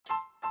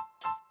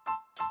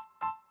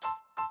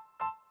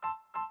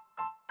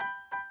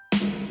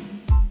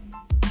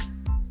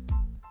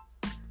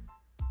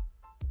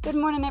Good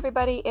morning,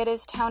 everybody. It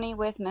is Tony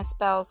with Miss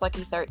Bell's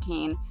Lucky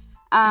 13.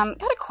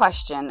 Got a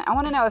question. I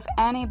want to know if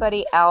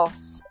anybody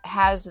else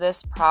has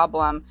this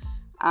problem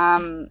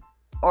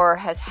or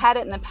has had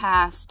it in the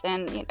past,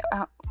 and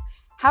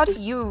how do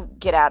you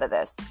get out of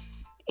this?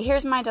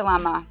 Here's my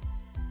dilemma.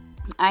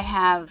 I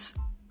have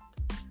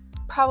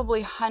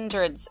probably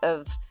hundreds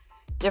of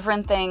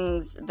different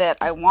things that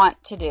I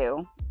want to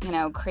do,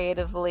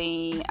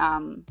 creatively,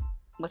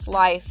 with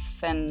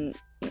life and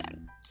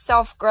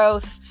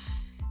self-growth,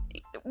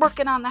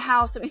 working on the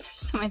house. There's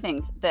so many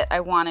things that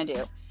I want to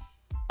do.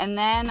 And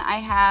then I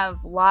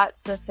have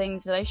lots of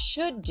things that I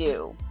should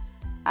do.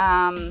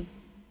 The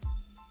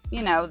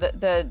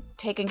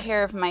taking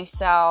care of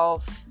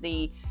myself,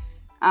 the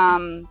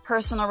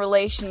personal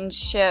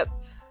relationship,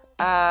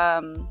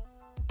 what's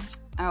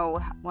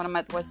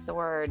the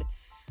word?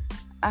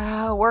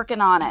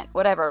 Working on it,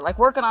 whatever, like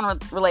working on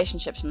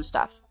relationships and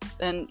stuff,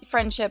 and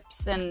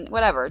friendships and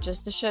whatever,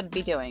 just the should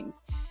be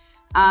doings.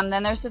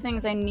 Then there's the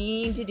things I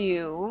need to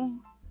do,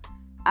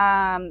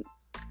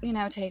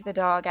 take the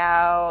dog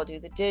out, do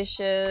the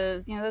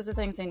dishes, those are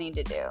things I need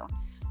to do.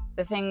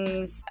 The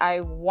things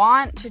I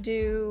want to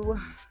do,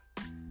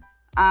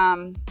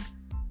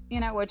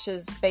 which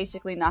is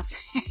basically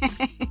nothing.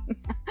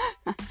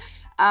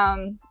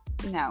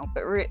 No,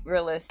 but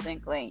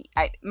realistically,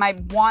 my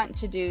want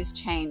to do's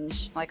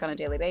change like on a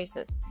daily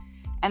basis.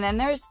 And then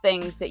there's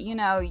things that,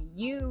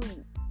 you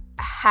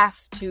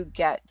have to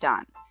get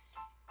done.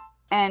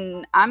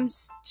 And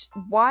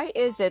why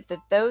is it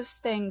that those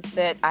things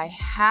that I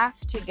have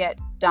to get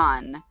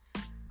done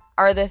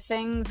are the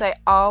things I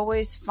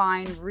always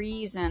find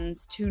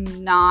reasons to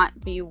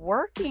not be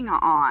working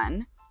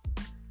on,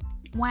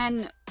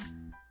 when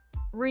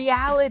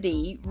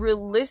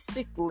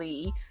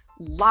realistically,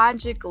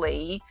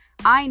 logically,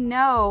 I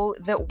know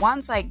that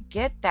once I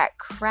get that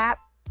crap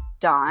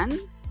done,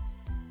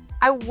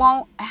 I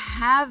won't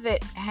have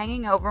it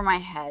hanging over my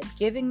head,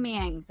 giving me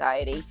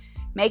anxiety,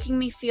 making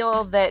me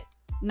feel that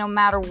no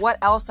matter what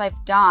else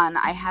I've done,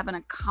 I haven't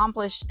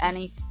accomplished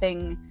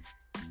anything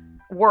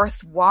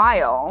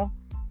worthwhile.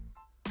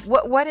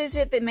 What is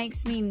it that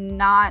makes me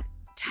not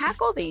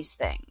tackle these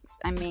things?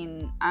 I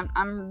mean,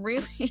 I'm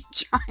really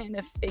trying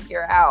to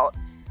figure out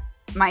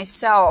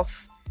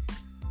myself.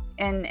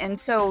 And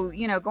so,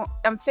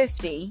 I'm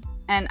 50,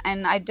 and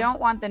I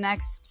don't want the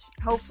next,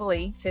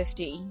 hopefully,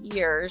 50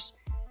 years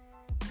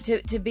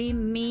to be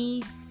me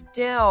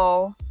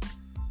still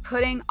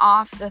putting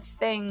off the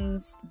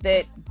things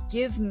that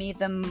give me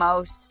the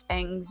most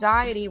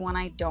anxiety when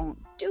I don't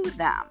do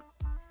them.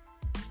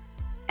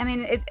 I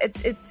mean,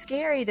 it's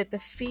scary that the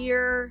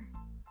fear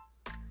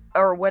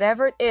or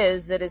whatever it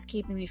is that is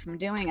keeping me from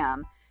doing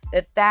them,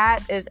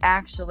 that is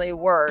actually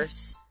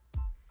worse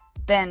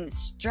than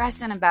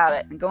stressing about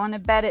it and going to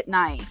bed at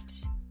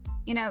night.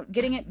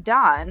 Getting it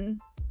done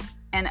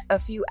in a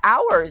few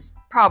hours,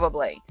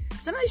 probably.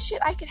 Some of the shit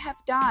I could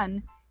have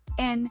done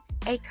in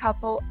a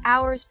couple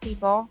hours,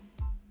 people.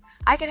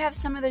 I could have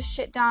some of this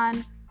shit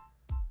done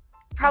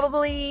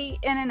probably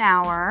in an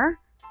hour.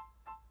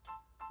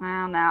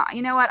 Well, no,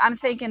 you know what? I'm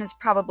thinking is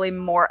probably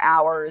more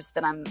hours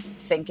than I'm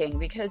thinking,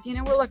 because,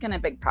 we're looking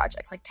at big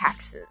projects like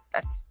taxes.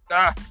 That's,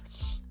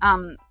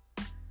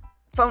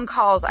 phone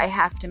calls I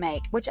have to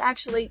make, which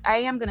actually I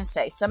am going to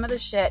say some of the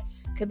shit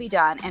could be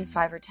done in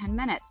 5 or 10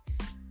 minutes.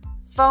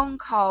 Phone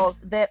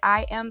calls that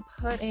I am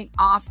putting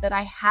off that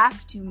I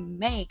have to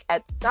make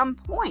at some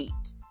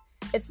point.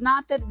 It's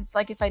not that it's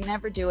like if I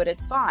never do it,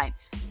 it's fine.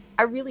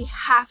 I really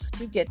have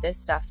to get this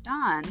stuff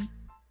done.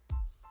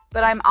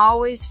 But I'm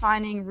always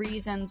finding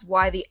reasons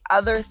why the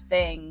other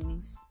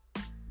things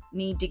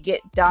need to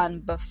get done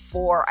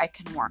before I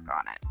can work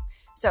on it.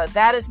 So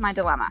that is my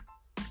dilemma.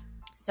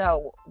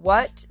 So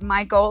what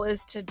my goal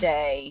is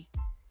today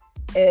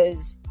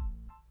is,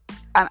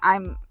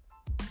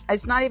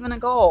 it's not even a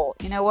goal.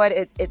 You know what?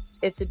 It's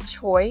a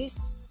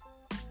choice.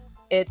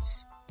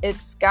 It's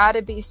got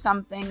to be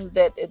something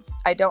that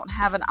I don't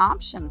have an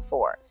option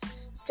for.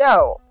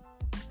 So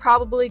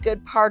probably a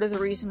good part of the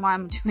reason why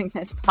I'm doing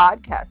this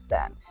podcast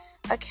then.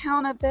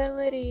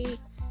 Accountability.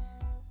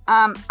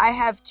 I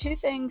have 2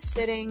 things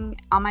sitting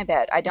on my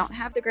bed. I don't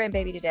have the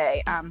grandbaby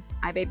today.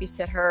 I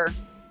babysit her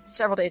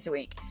several days a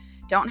week.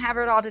 Don't have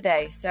her at all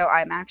today, so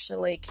I'm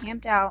actually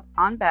camped out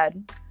on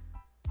bed.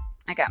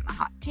 I got my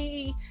hot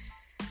tea.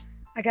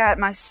 I got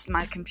my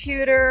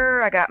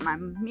computer. I got my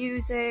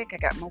music. I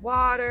got my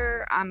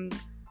water. I'm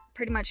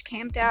pretty much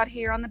camped out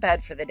here on the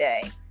bed for the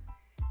day.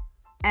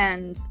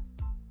 And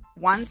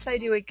once I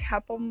do a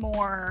couple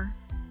more,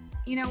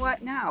 you know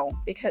what? No,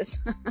 because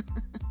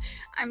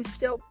I'm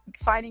still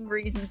finding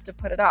reasons to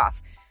put it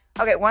off.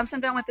 Okay, once I'm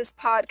done with this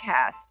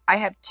podcast, I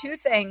have 2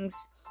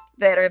 things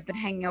that have been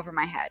hanging over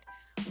my head.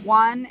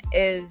 One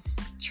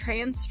is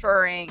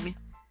transferring,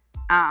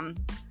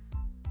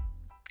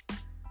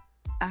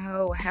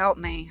 oh, help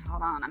me.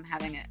 Hold on. I'm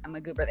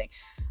a goober thing.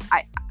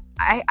 I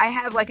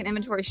have like an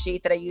inventory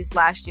sheet that I used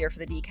last year for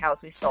the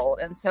decals we sold.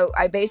 And so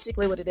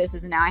what it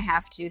is now I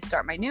have to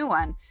start my new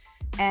one.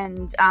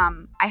 And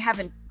I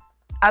haven't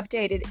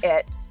updated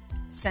it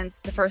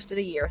since the first of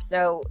the year.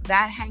 So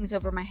that hangs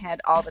over my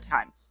head all the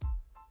time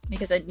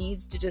because it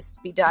needs to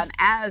just be done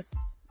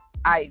as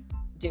I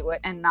do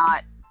it and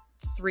not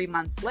 3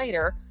 months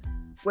later,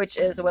 which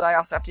is what I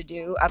also have to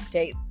do,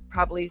 update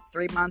probably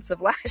 3 months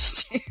of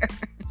last year,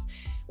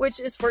 which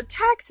is for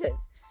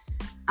taxes.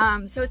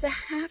 So it's a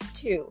have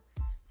to.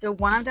 So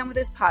when I'm done with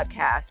this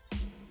podcast,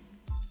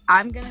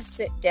 I'm going to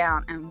sit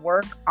down and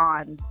work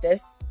on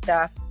this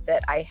stuff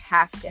that I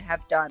have to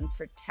have done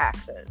for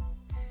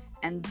taxes.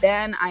 And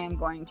then I am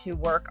going to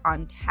work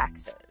on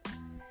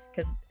taxes.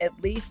 Because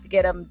at least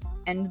get them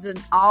in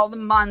all the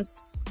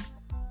months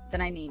that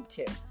I need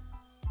to.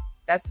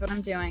 That's what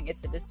I'm doing.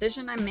 It's a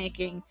decision I'm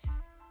making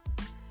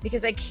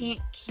because I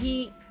can't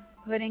keep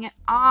putting it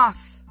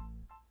off.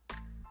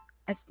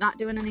 It's not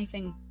doing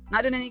anything.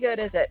 Not doing any good,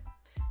 is it?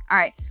 All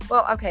right.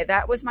 Well, okay.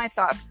 That was my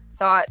thought,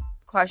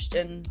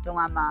 question,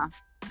 dilemma,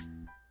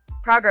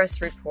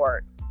 progress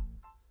report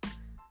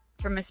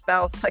from Miss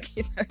Bell's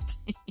Lucky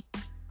 13.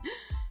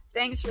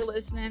 Thanks for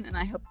listening, and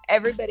I hope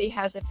everybody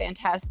has a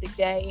fantastic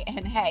day.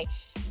 And hey,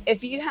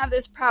 if you have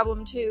this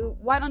problem too,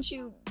 why don't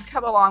you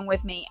come along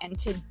with me? And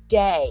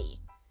today,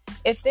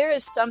 if there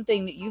is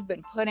something that you've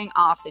been putting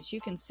off that you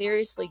can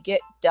seriously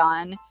get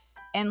done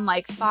in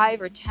like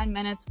 5 or 10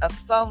 minutes, a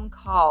phone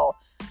call,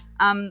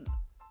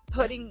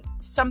 putting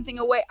something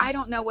away, I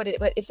don't know what it is,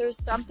 but if there's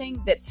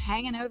something that's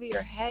hanging over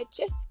your head,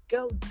 just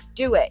go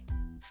do it.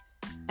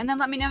 And then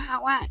let me know how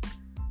it went.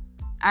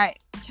 All right,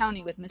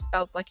 Tony with Miss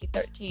Bell's Lucky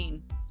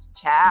 13.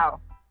 Ciao.